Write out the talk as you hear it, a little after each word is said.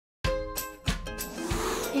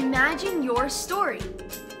Imagine your story.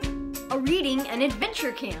 A reading and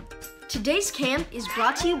adventure camp. Today's camp is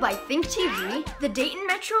brought to you by Think TV, the Dayton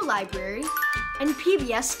Metro Library, and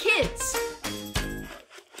PBS Kids.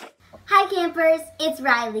 Hi campers, it's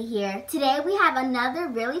Rylee here. Today we have another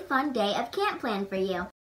really fun day of camp planned for you.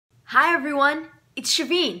 Hi everyone, it's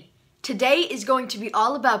Shaveen. Today is going to be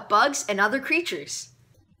all about bugs and other creatures.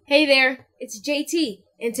 Hey there, it's JT,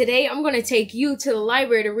 and today I'm going to take you to the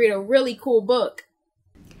library to read a really cool book.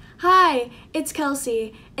 Hi, it's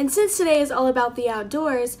Kelsey, and since today is all about the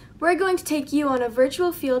outdoors, we're going to take you on a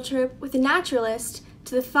virtual field trip with a naturalist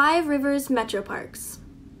to the 5 Rivers Metro Parks.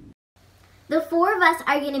 The 4 of us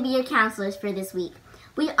are going to be your counselors for this week.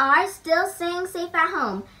 We are still staying safe at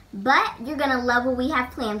home, but you're going to love what we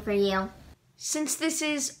have planned for you. Since this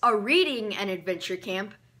is a reading and adventure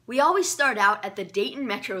camp, we always start out at the Dayton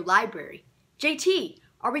Metro Library. JT,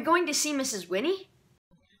 are we going to see Mrs. Winnie?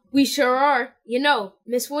 We sure are. You know,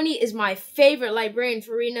 Miss Winnie is my favorite librarian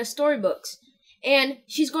for reading us storybooks. And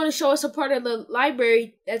she's going to show us a part of the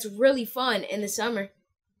library that's really fun in the summer.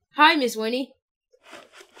 Hi, Miss Winnie.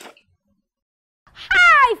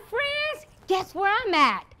 Hi, friends! Guess where I'm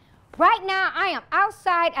at? Right now, I am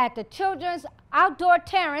outside at the Children's Outdoor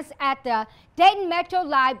Terrace at the Dayton Metro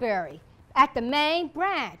Library, at the main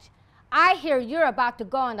branch. I hear you're about to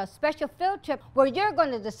go on a special field trip where you're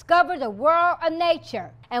going to discover the world of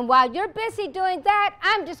nature. And while you're busy doing that,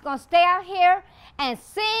 I'm just going to stay out here and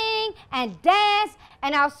sing and dance,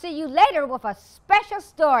 and I'll see you later with a special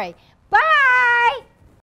story. Bye!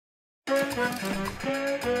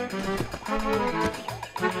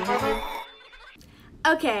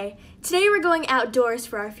 Okay, today we're going outdoors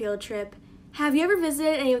for our field trip. Have you ever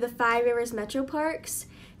visited any of the 5 Rivers Metro Parks?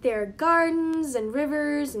 There are gardens and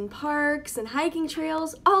rivers and parks and hiking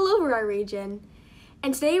trails all over our region.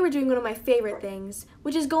 And today we're doing one of my favorite things,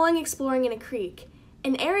 which is going exploring in a creek.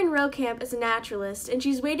 And Erin Rokamp is a naturalist, and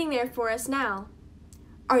she's waiting there for us now.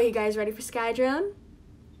 Are you guys ready for Skydrone?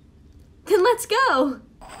 Then let's go!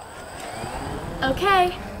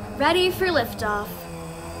 Okay, ready for liftoff.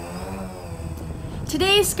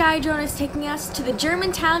 Today's Skydrone is taking us to the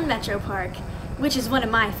Germantown Metro Park, which is one of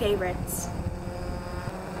my favorites.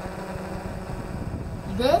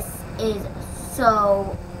 This is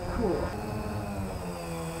so cool.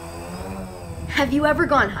 Have you ever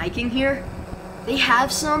gone hiking here? They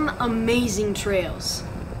have some amazing trails.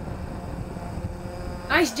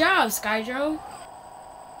 Nice job, Skydrone.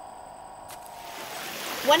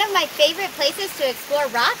 One of my favorite places to explore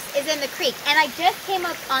rocks is in the creek, and I just came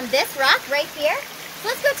up on this rock right here. So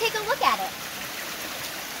let's go take a look at it.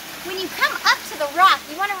 When you come up to the rock,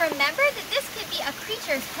 you want to remember that this could be a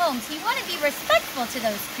creature's home, so you want to be respectful to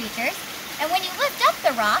those creatures. And when you lift up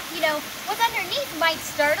the rock, you know, what's underneath might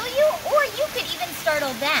startle you, or you could even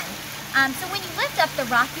startle them. So when you lift up the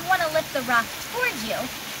rock, you want to lift the rock towards you.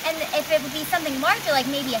 And if it would be something larger, like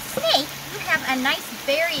maybe a snake, you have a nice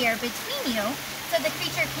barrier between you so the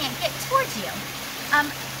creature can't get towards you.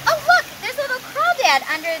 Oh look, there's a little crawdad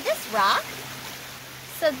under this rock.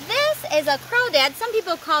 So this is a crawdad. Some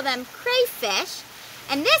people call them crayfish.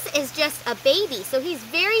 And this is just a baby. So he's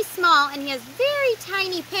very small and he has very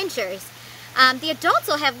tiny pinchers. The adults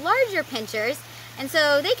will have larger pinchers, and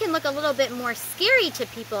so they can look a little bit more scary to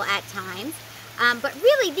people at times. But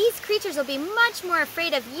really, these creatures will be much more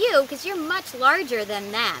afraid of you because you're much larger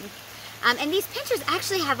than them. And these pinchers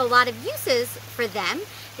actually have a lot of uses for them.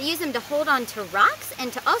 They use them to hold on to rocks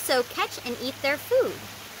and to also catch and eat their food.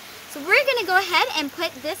 So we're going to go ahead and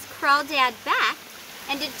put this crawdad back.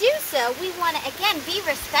 And to do so, we want to, again, be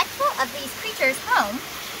respectful of these creatures' home.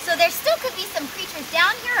 So there still could be some creatures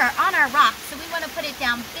down here or on our rock, so we want to put it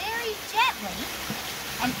down very gently.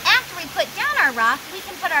 And after we put down our rock, we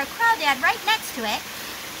can put our crawdad right next to it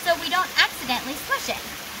so we don't accidentally squish it.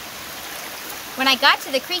 When I got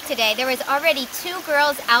to the creek today, there was already 2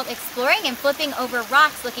 girls out exploring and flipping over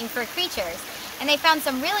rocks looking for creatures. And they found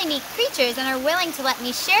some really neat creatures and are willing to let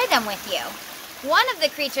me share them with you. One of the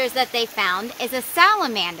creatures that they found is a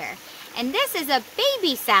salamander. And this is a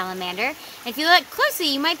baby salamander. If you look closely,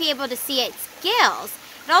 you might be able to see its gills.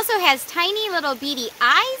 It also has tiny little beady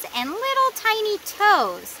eyes and little tiny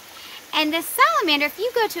toes. And this salamander, if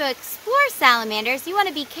you go to explore salamanders, you want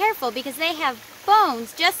to be careful because they have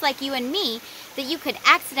bones, just like you and me, that you could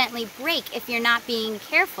accidentally break if you're not being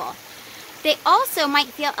careful. They also might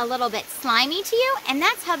feel a little bit slimy to you, and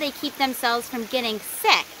that's how they keep themselves from getting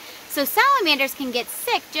sick. So salamanders can get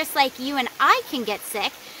sick just like you and I can get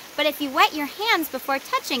sick, but if you wet your hands before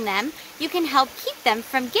touching them, you can help keep them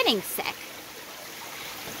from getting sick.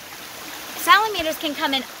 Salamanders can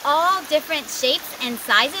come in all different shapes and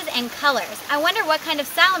sizes and colors. I wonder what kind of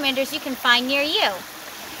salamanders you can find near you.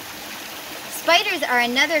 spiders are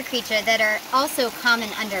another creature that are also common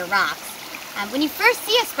under rocks. When you first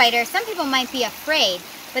see a spider, some people might be afraid,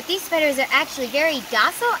 but these spiders are actually very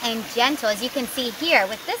docile and gentle, as you can see here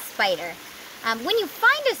with this spider. When you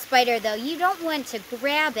find a spider, though, you don't want to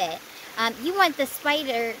grab it. You want the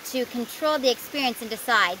spider to control the experience and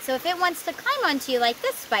decide. So if it wants to climb onto you like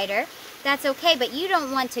this spider, that's okay, but you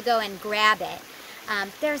don't want to go and grab it.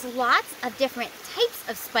 There's lots of different types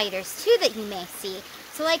of spiders, too, that you may see.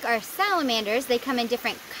 So like our salamanders, they come in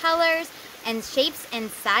different colors and shapes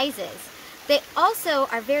and sizes. They also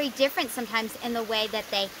are very different sometimes in the way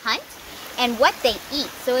that they hunt and what they eat.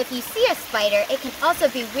 So if you see a spider, it can also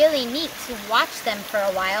be really neat to watch them for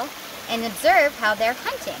a while and observe how they're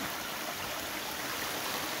hunting.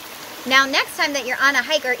 Now, next time that you're on a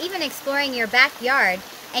hike or even exploring your backyard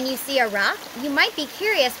and you see a rock, you might be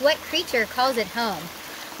curious what creature calls it home.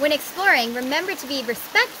 When exploring, remember to be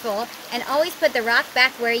respectful and always put the rock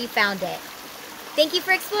back where you found it. Thank you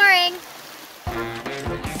for exploring!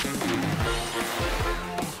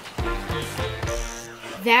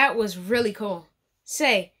 That was really cool.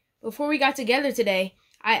 Say, before we got together today,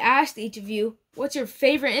 I asked each of you, what's your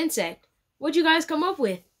favorite insect? What'd you guys come up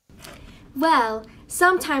with? Well,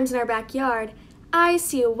 sometimes in our backyard, I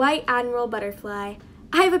see a white admiral butterfly.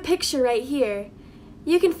 I have a picture right here.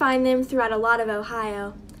 You can find them throughout a lot of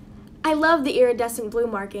Ohio. I love the iridescent blue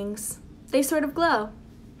markings. They sort of glow.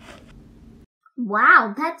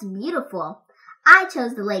 Wow, that's beautiful. I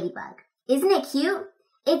chose the ladybug. Isn't it cute?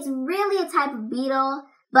 It's really a type of beetle,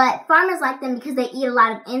 but farmers like them because they eat a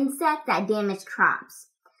lot of insects that damage crops.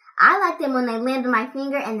 I like them when they land on my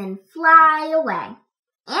finger and then fly away.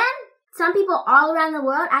 And some people all around the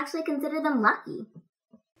world actually consider them lucky.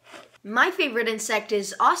 My favorite insect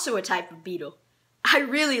is also a type of beetle. I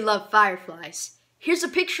really love fireflies. Here's a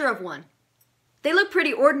picture of one. They look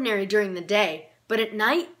pretty ordinary during the day, but at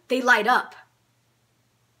night, they light up.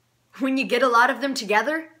 When you get a lot of them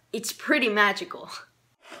together, it's pretty magical.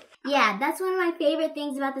 Yeah, that's one of my favorite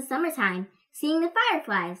things about the summertime, seeing the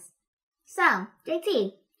fireflies. So,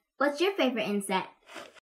 JT, what's your favorite insect?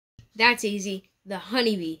 That's easy. The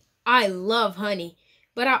honeybee. I love honey.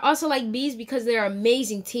 But I also like bees because they're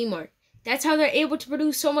amazing teamwork. That's how they're able to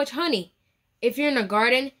produce so much honey. If you're in a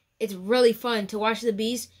garden, it's really fun to watch the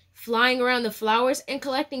bees flying around the flowers and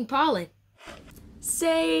collecting pollen.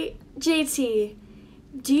 Say, JT,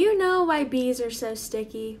 do you know why bees are so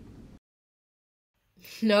sticky?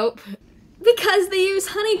 Nope. Because they use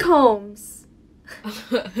honeycombs.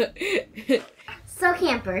 So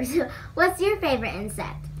campers, what's your favorite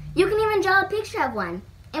insect? You can even draw a picture of one,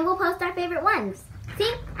 and we'll post our favorite ones.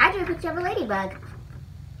 See, I drew a picture of a ladybug.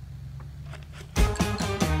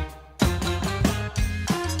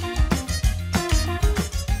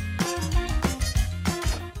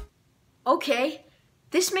 Okay,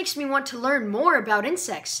 this makes me want to learn more about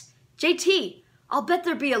insects. JT, I'll bet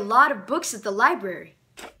there'll be a lot of books at the library.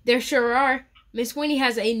 There sure are. Miss Winnie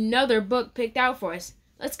has another book picked out for us.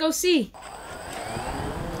 Let's go see.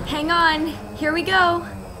 Hang on, here we go.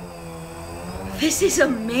 This is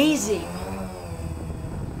amazing.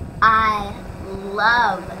 I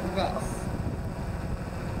love this.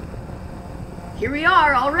 Here we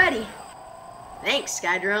are already. Thanks,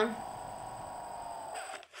 Skydrone.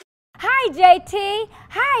 Hi, JT.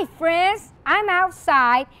 Hi, friends. I'm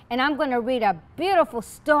outside, and I'm going to read a beautiful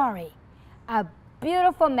story. A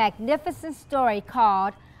beautiful, magnificent story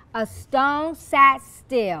called A Stone Sat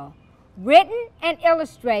Still, written and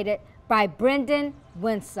illustrated by Brendan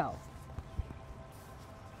Winslow.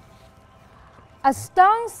 A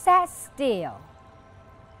stone sat still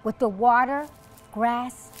with the water,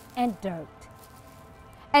 grass, and dirt.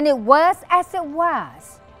 And it was as it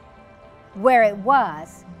was, where it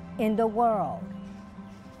was in the world.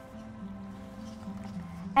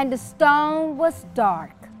 And the stone was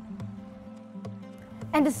dark.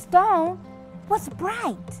 And the stone was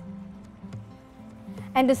bright.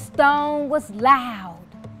 And the stone was loud.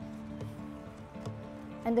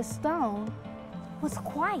 And the stone was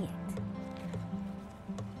quiet.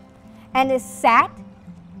 And it sat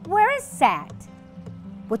where it sat,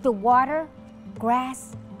 with the water,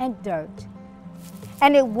 grass, and dirt.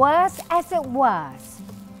 And it was as it was,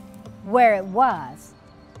 where it was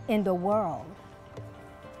in the world.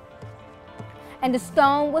 And the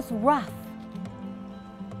stone was rough,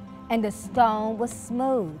 and the stone was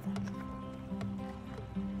smooth,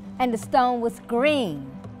 and the stone was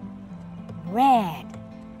green, red,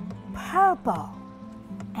 purple,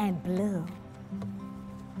 and blue.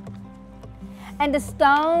 And the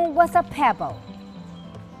stone was a pebble,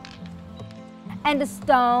 and the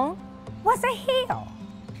stone was a hill,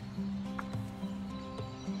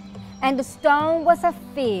 and the stone was a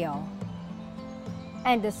field,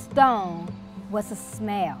 and the stone was a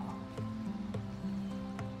smell.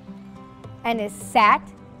 And it sat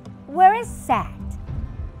where it sat,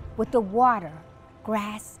 with the water,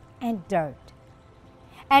 grass, and dirt.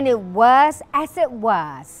 And it was as it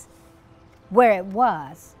was, where it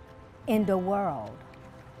was in the world.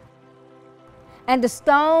 And the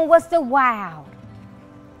stone was the wild,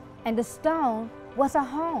 and the stone was a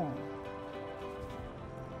home.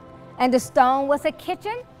 And the stone was a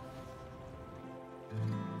kitchen,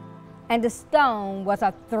 and the stone was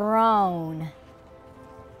a throne.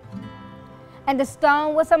 And the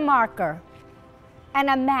stone was a marker, and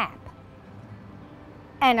a map,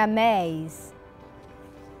 and a maze.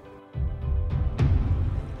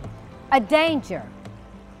 A danger,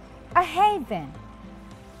 a haven,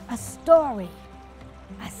 a story,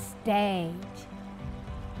 a stage.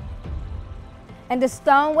 And the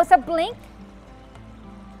stone was a blink,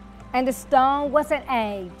 and the stone was an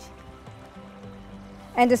age.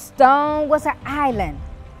 And the stone was an island,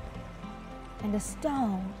 and the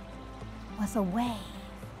stone was a wave,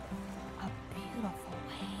 a beautiful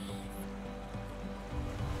wave.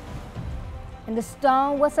 And the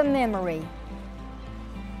stone was a memory,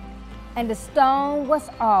 and the stone was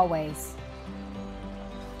always.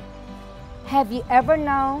 Have you ever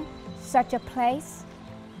known such a place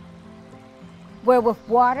where with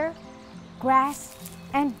water, grass,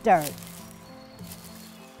 and dirt,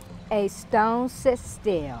 a stone sits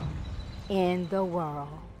still in the world?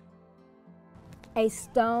 A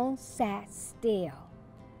stone sat still.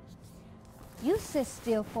 You sit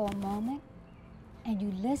still for a moment and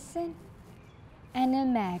you listen and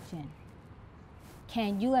imagine.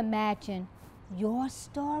 Can you imagine your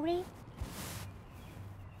story?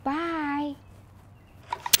 Bye.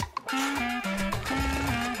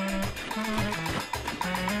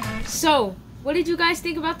 So, what did you guys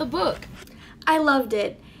think about the book? I loved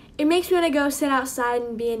it. It makes me want to go sit outside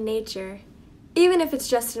and be in nature, even if it's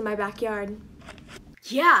just in my backyard.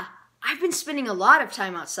 Yeah, I've been spending a lot of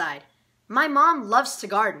time outside. My mom loves to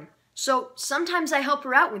garden, so sometimes I help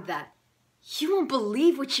her out with that. You won't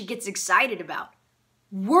believe what she gets excited about.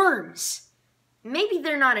 Worms! Maybe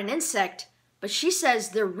they're not an insect, but she says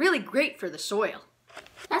they're really great for the soil.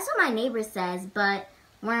 That's what my neighbor says, but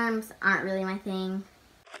worms aren't really my thing.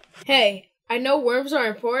 Hey, I know worms are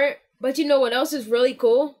important, but you know what else is really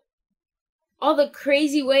cool? All the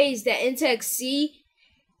crazy ways that insects see,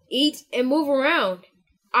 eat, and move around.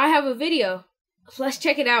 I have a video. Let's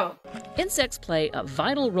check it out. Insects play a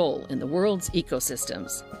vital role in the world's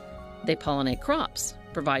ecosystems. They pollinate crops,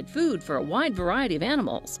 provide food for a wide variety of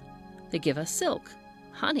animals. They give us silk,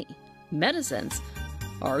 honey, medicines,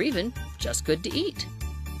 or even just good to eat.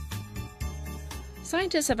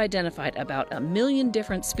 Scientists have identified about 1 million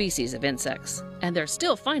different species of insects, and they're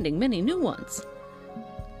still finding many new ones.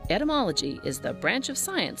 Etymology is the branch of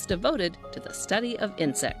science devoted to the study of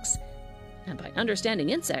insects. And by understanding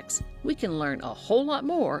insects, we can learn a whole lot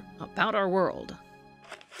more about our world.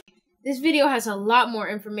 This video has a lot more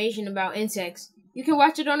information about insects. You can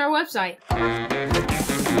watch it on our website.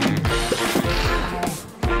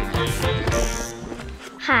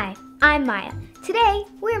 Hi, I'm Maya. Today,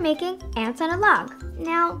 we're making ants on a log.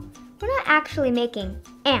 Now, we're not actually making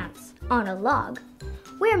ants on a log.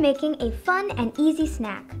 We're making a fun and easy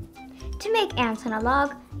snack. To make ants on a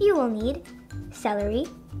log, you will need celery,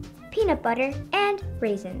 peanut butter, and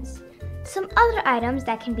raisins. Some other items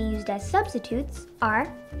that can be used as substitutes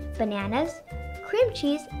are bananas, cream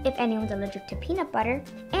cheese if anyone's allergic to peanut butter,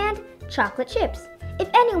 and chocolate chips if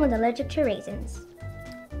anyone's allergic to raisins.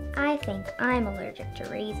 I think I'm allergic to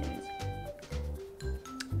raisins.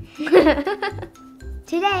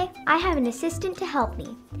 Today, I have an assistant to help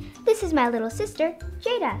me. This is my little sister,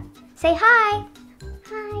 Jada. Say hi.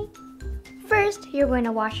 Hi. First, you're going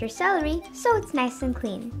to wash your celery so it's nice and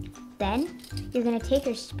clean. Then, you're going to take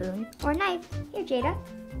your spoon or knife. Here, Jada.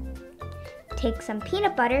 Take some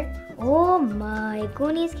peanut butter. Oh my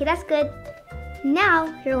goonies. Okay, that's good.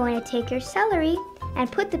 Now, you're going to take your celery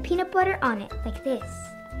and put the peanut butter on it, like this.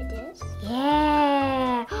 Like this?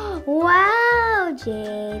 Yeah! Wow,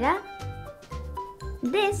 Jada!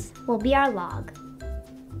 This will be our log.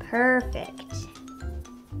 Perfect.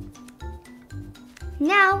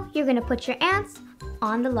 Now, you're going to put your ants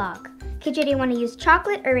on the log. Okay, Jada, you want to use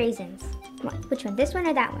chocolate or raisins? Which one? This one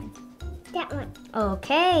or that one? That one.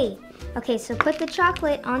 Okay. Okay, so put the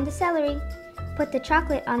chocolate on the celery. Put the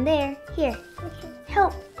chocolate on there. Here. Okay.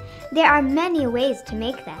 Help. There are many ways to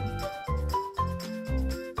make them.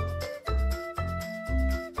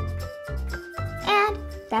 And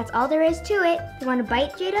that's all there is to it. You want to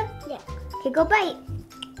bite, Jada? Yeah. Okay, go bite.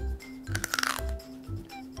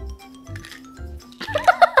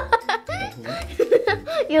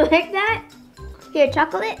 You like that? Here,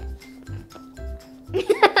 chocolate?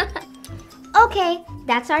 Okay,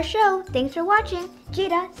 that's our show. Thanks for watching.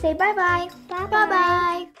 Jada, say bye-bye.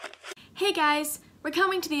 Bye-bye. Hey guys, we're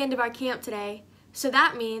coming to the end of our camp today, so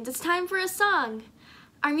that means it's time for a song.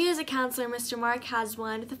 Our music counselor, Mr. Mark, has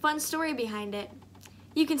one with a fun story behind it.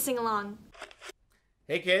 You can sing along.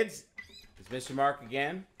 Hey kids, it's Mr. Mark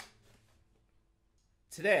again.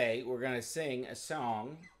 Today we're going to sing a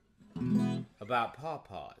song about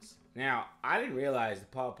pawpaws. Now, I didn't realize the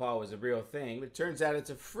pawpaw was a real thing, but it turns out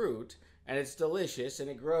it's a fruit, and it's delicious, and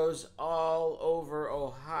it grows all over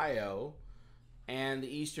Ohio and the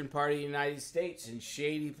eastern part of the United States in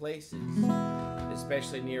shady places,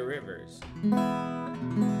 especially near rivers.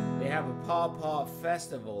 They have a pawpaw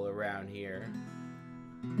festival around here.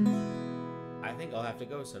 I think I'll have to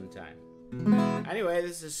go sometime. Anyway,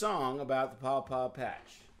 this is a song about the pawpaw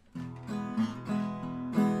patch.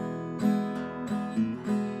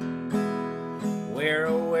 Where,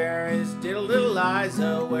 oh, where is dear little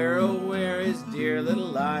Liza? Where, oh, where is dear little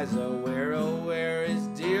Liza? Where, oh, where is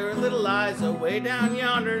dear little Liza? Way down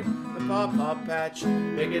yonder, the pawpaw patch.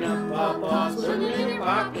 Picking up pawpaws, put them in your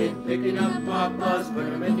pocket. Picking up pawpaws, put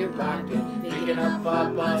them in your pocket. Picking up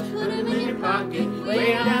pawpaws, put them in your pocket.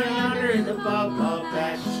 Way down yonder in the pawpaw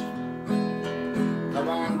patch. Come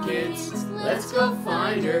on, kids, let's go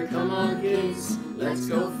find her. Come on, kids, let's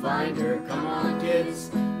go find her. Come on,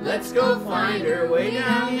 kids, let's go find her. Way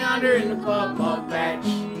down yonder in the pawpaw patch.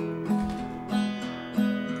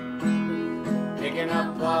 Picking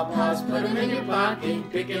up pawpaws, put them in your pocket.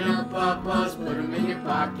 Picking up pawpaws, put them in your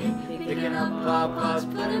pocket. Picking up pawpaws,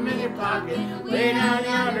 put them in your pocket. Way down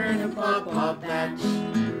yonder in the pawpaw patch.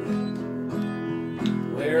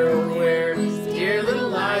 Where, oh, where is dear little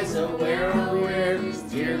Liza? Where, oh, where is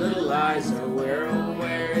dear little Liza? Where, oh,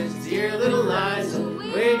 where is dear little Liza?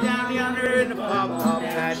 Way down yonder in the pawpaw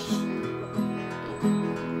patch.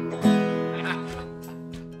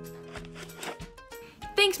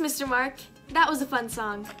 Thanks, Mr. Mark. That was a fun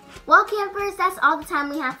song. Well, campers, that's all the time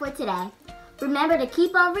we have for today. Remember to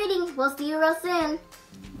keep on reading. We'll see you real soon.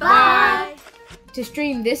 Bye! To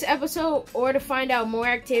stream this episode or to find out more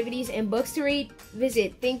activities and books to read,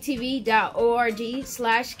 visit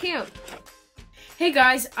thinktv.org/camp. Hey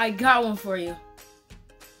guys, I got one for you.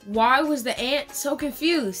 Why was the ant so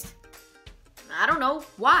confused? I don't know.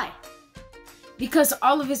 Why? Because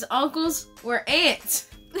all of his uncles were ants.